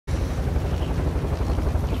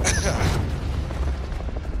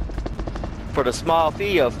For the small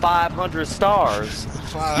fee of 500 stars,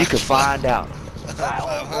 you can find out.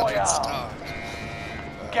 500 stars.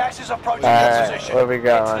 Gas is approaching All your right, position. where we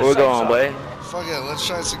going? Where we going, boy? Fuck it, let's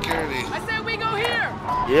try security. I said we go here.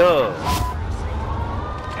 Yo.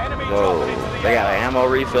 Enemy Yo. dropping into the They got AO. an ammo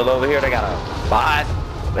refill over here. They got a buy.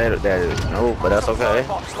 No, but that's okay.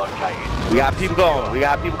 Box located. We got people going. We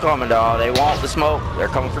got people coming, dog. They want the smoke. They're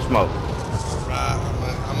coming for smoke. Right,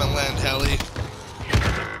 I'm gonna land heli.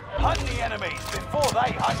 Hunt the enemies before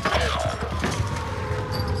they hunt you.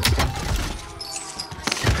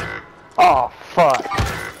 Oh, fuck.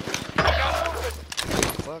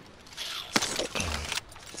 Fuck.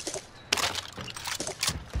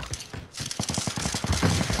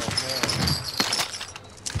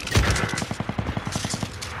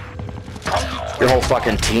 Your whole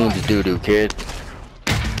fucking team's doo-doo, kid.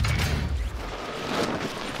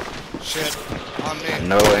 Shit, on me.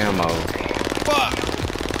 No ammo. Fuck!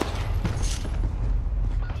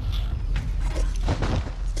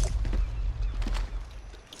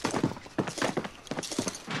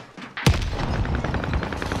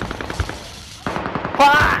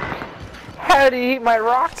 Fuck! How did he eat my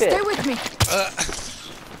rocket? Stay with me.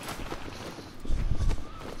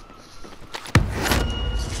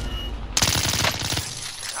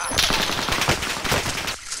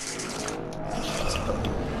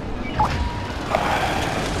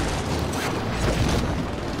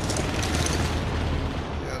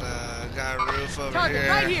 Over Target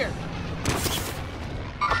here. right here.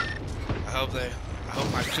 I hope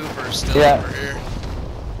my Cooper's still Yeah. over here.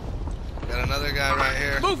 Got another guy right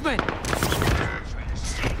here. Movement.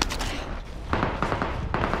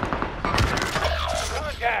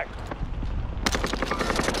 Contact.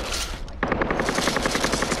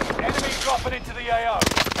 Enemy dropping into the AO.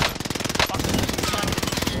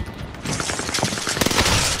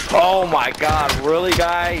 Oh my god, really,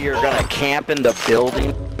 guy? You're gonna camp in the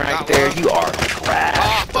building right there? You are trash,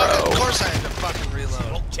 Oh, fuck, bro. of course I had to fucking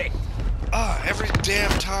reload. Ah, every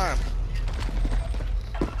damn time.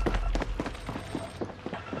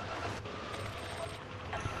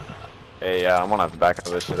 Hey, I'm gonna have to back up.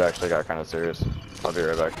 This shit actually got kind of serious. I'll be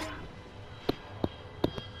right back.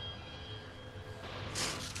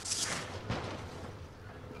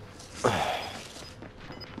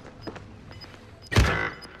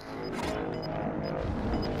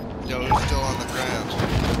 Yo, who's still on the ground?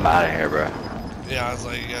 I'm out of here, bro. Yeah, I was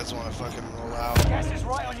like, you guys want to fucking roll out? Gas is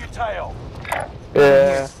right on your tail.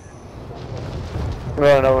 Yeah.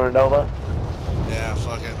 Rolling over to Nova. Yeah,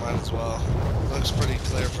 fuck it, might as well. Looks pretty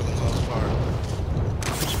clear for the most part.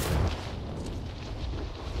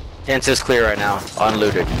 Tents is clear right now,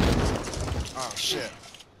 unlooted. Oh shit.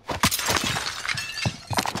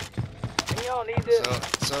 Y'all need this.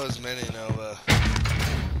 So is Mini Nova.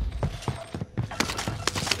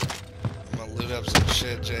 I'm gonna loot up some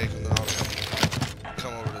shit, Jake, and then I'll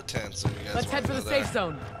come over to tent so you guys Let's head for the safe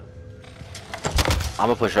zone. I'm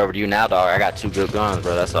gonna push over to you now, dog. I got 2 good guns,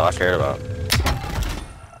 bro. That's all I care about.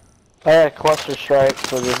 I had a cluster strike,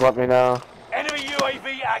 so just let me know. Enemy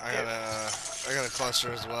UAV active. I got a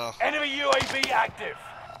cluster as well. Enemy UAV active.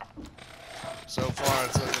 So far,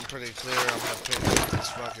 it's looking pretty clear. I'm gonna pick up this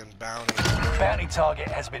fucking bounty. Bounty target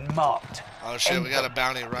has been marked. Oh shit, we got a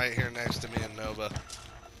bounty right here next to me in Nova.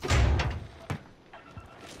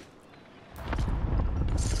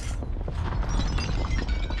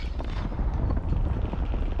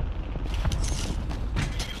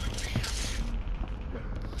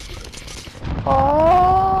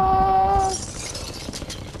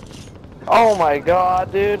 Oh my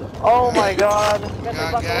god, dude. Oh my god.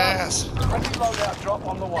 Got gas. Friendly loadout drop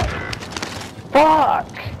on the way.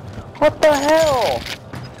 Fuck! What the hell?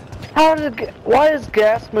 Why is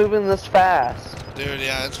gas moving this fast? Dude,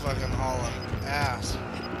 yeah, it's fucking hauling ass.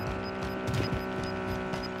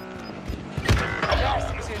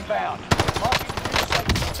 Gas is inbound. Marking new safe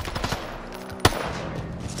zone.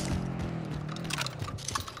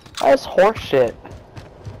 That's horseshit.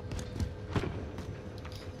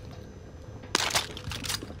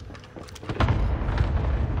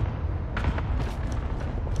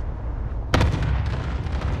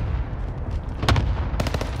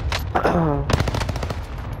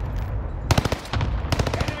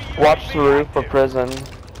 Watch the roof of prison.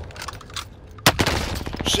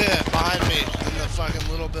 Shit, behind me in the fucking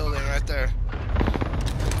little building right there.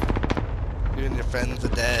 You and your friends are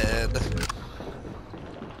dead.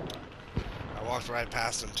 I walked right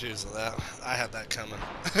past him too, so that I had that coming.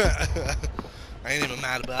 I ain't even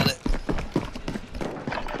mad about it.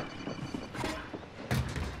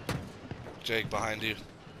 Jake, behind you.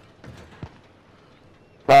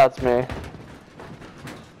 That's me.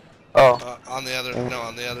 Oh. On the other, no,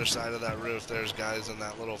 on the other side of that roof, there's guys in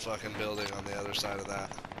that little fucking building on the other side of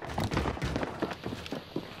that.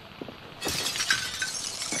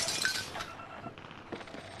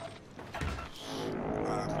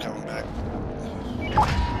 I'm coming back.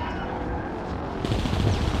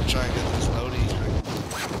 Try and get this loadie.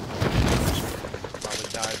 Probably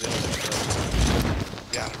die doing it,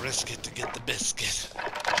 but gotta risk it to get the biscuit.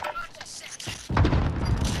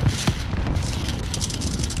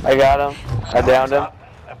 I got him. I downed him.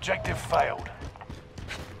 Objective failed.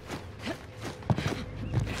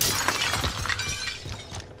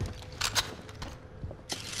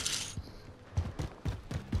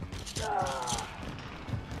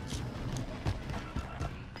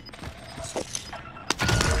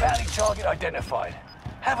 Bounty target identified.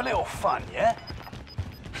 Have a little fun, yeah?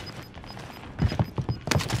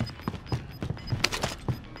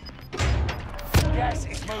 Gas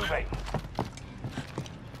is moving.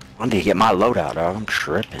 I need to get my loadout out. I'm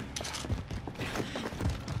tripping.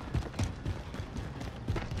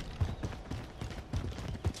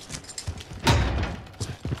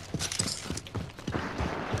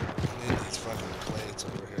 I need these fucking plates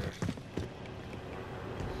over here.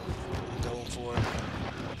 I'm going for it.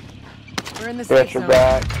 We're in the safe Got your zone.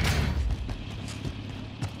 back.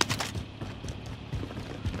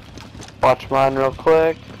 Watch mine real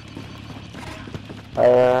quick. You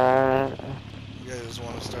guys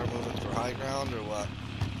want to start moving for high ground or what?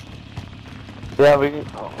 Yeah, we can.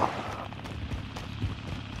 Oh.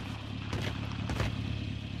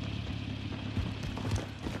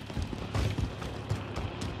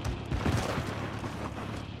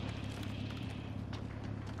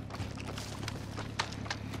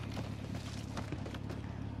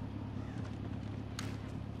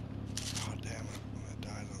 Oh damn it! I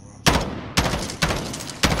died on the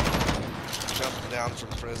jumping down from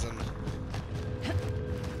prison.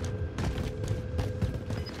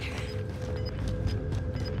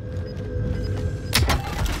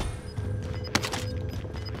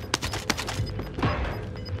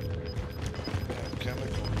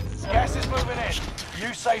 Chemicals. Gas is moving in.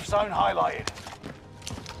 New safe zone highlighted.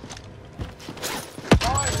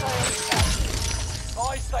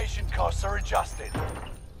 Buy station costs are adjusted.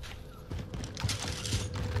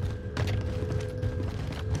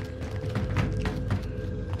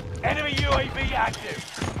 Enemy UAV active.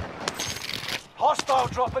 Hostile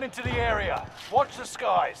dropping into the area. Watch the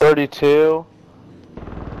skies. 32.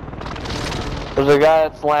 There's a guy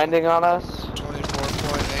that's landing on us.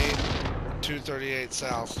 24.8, 238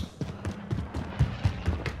 south.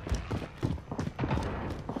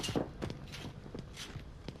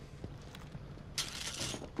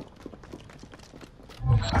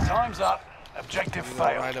 Time's up. Objective Either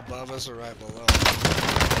failed. right above us or right below.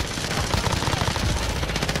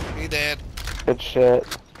 He dead. Good shit.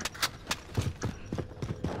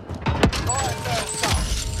 Fire sales up.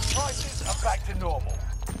 Prices are back to normal.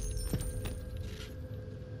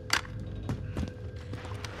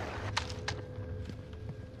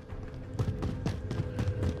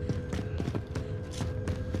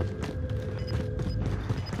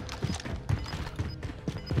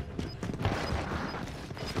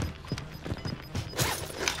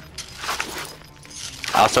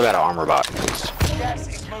 I also got an armor box. Gas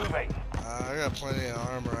is moving. I got plenty of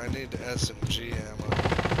armor. I need the SMG ammo.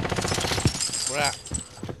 Where at?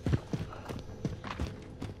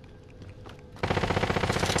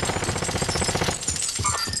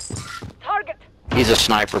 Target. He's a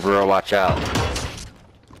sniper, bro. Watch out.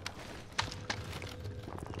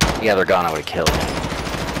 The other gun I would have killed him.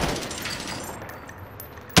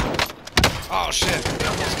 Oh shit! He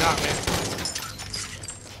almost got me.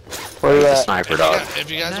 Where you He's a at? sniper, dog. If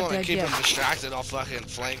you guys Not want to dead keep yet. him distracted, I'll fucking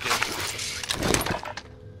flank him.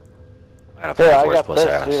 Here, I got this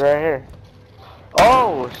dude right here.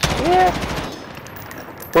 Oh shit!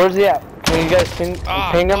 Where's he at? Can you guys ping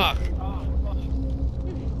him? Fuck.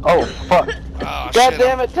 Oh fuck! Oh, God shit,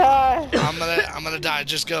 damn it, Ty! I'm gonna die.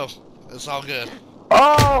 Just go. It's all good.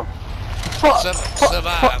 Oh! Fuck!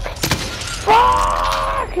 Survive.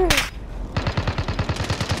 Fuck!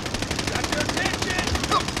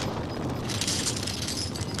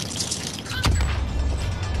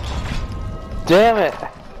 Damn it!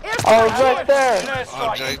 I was right there!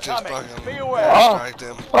 Oh, Jake just fucking Be aware. striked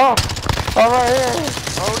him. Oh! I'm right here!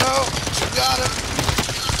 Oh no! You got him!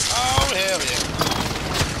 Oh hell yeah!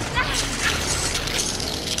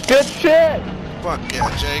 Good shit! Fuck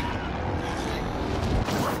yeah, Jake.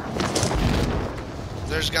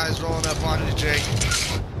 There's guys rolling up on you, Jake.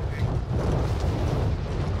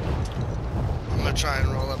 I'm gonna try and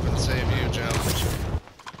roll up and save you, Joe.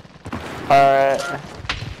 Alright.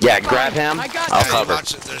 Yeah, grab him. I got I'll Yeah, cover.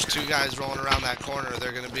 watch it. There's two guys rolling around that corner.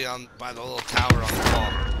 They're gonna be on by the little tower on the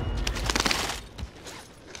wall.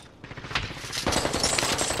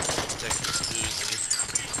 Take this Uzi.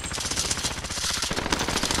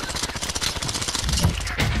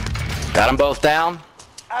 Got them both down.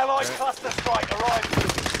 Allied cluster strike arrived.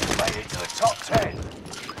 Made it to the top 10.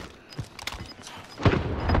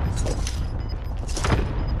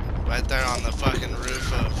 Right there on the fucking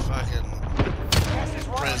roof of fucking Gas is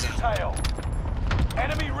right on prison. your tail.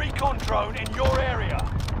 Enemy recon drone in your area.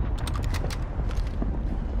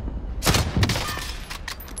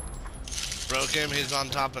 Broke him. He's on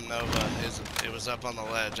top of Nova. It was up on the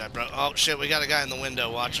ledge. I broke. Oh shit! We got a guy in the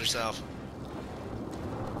window. Watch yourself.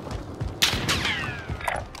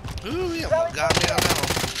 Ooh, he almost got me on that one.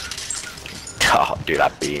 Oh, dude, I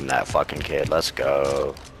beamed that fucking kid. Let's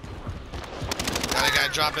go. Got a guy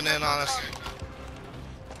dropping in on us.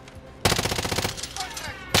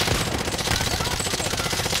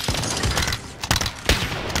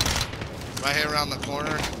 Right here around the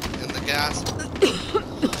corner in the gas.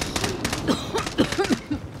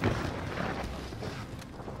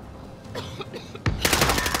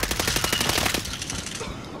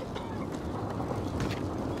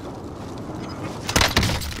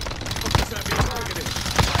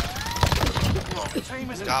 The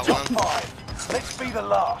team is in the Got top one. 5. Let's be the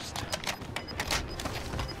last.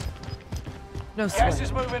 No Gas sweat.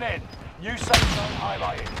 is moving in. New safe zone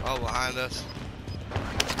highlighted. Oh, behind us.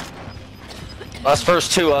 Us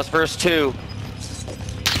first two. Us first two.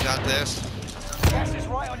 Got this. Gas is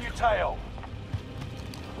right on your tail.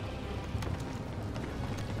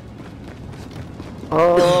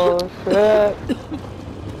 Oh shit.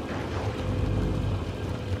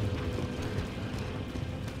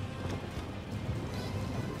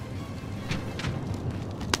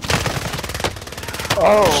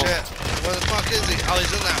 Oh, Shit. Where the fuck is he? Oh,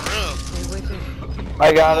 he's in that room. Stay with him.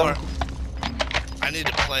 I got More. him. I need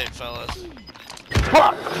to play it, fellas.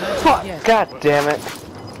 Fuck! Fuck! Yeah. God damn it.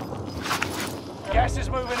 Gas is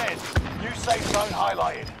moving in. New safe zone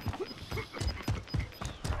highlighted.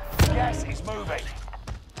 Gas is moving.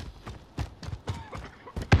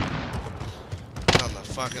 On the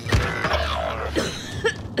fucking river.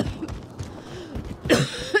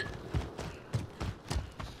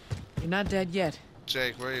 You're not dead yet.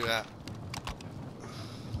 Jake, where you at?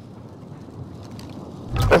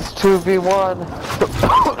 It's 2v1.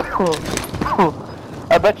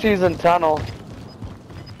 I bet she's in tunnel.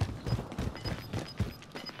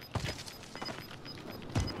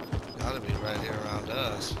 Gotta be right here around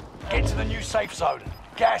us. Get to the new safe zone.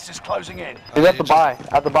 Gas is closing in. He's at the buy.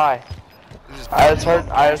 At the buy. He just I just heard.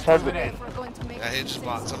 I just heard. Moving in. We're going to make Yeah, he just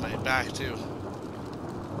bought somebody back too.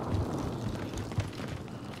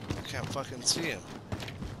 I can't fucking see him.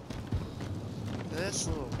 This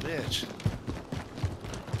little bitch.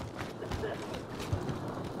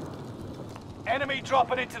 Enemy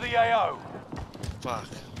dropping into the AO. Fuck.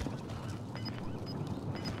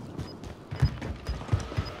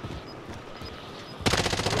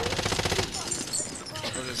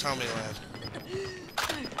 Where does homie land?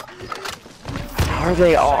 How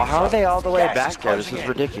are they all the way Gas is back there? This closing is in.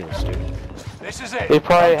 ridiculous, dude. This is it. He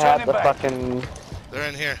probably No had turning the back. fucking. They're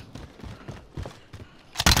in here.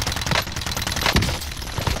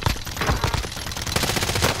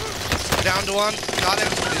 Down to one. Got him.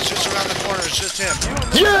 He's just around the corner. It's just him.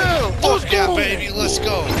 Yeah! Fuck yeah, baby. Let's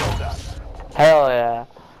go. Hell yeah.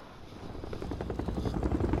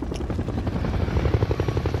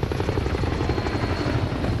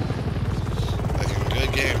 Fucking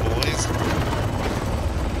good game, boys.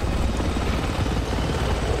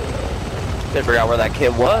 Didn't figure out where that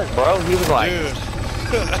kid was, bro. He was like, Dude.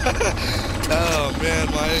 Oh man,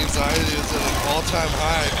 my anxiety is at an all-time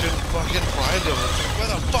high. I couldn't fucking find him. It's like, where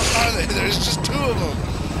the fuck are they? There's just two of them.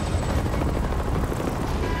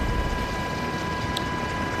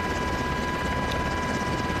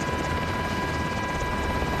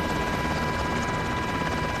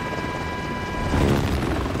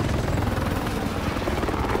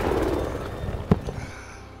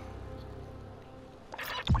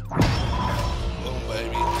 Boom,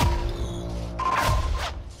 baby.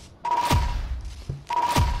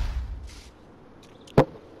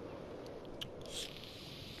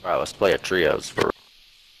 alright, let's play a trios for.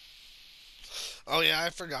 Oh yeah, I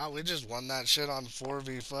forgot. We just won that shit on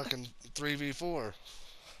 4v fucking 3v4.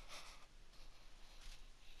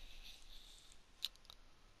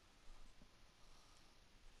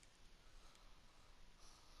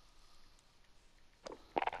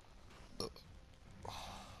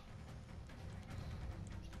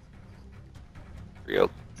 Trio.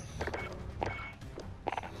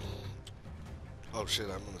 Oh shit,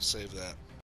 I'm gonna save that.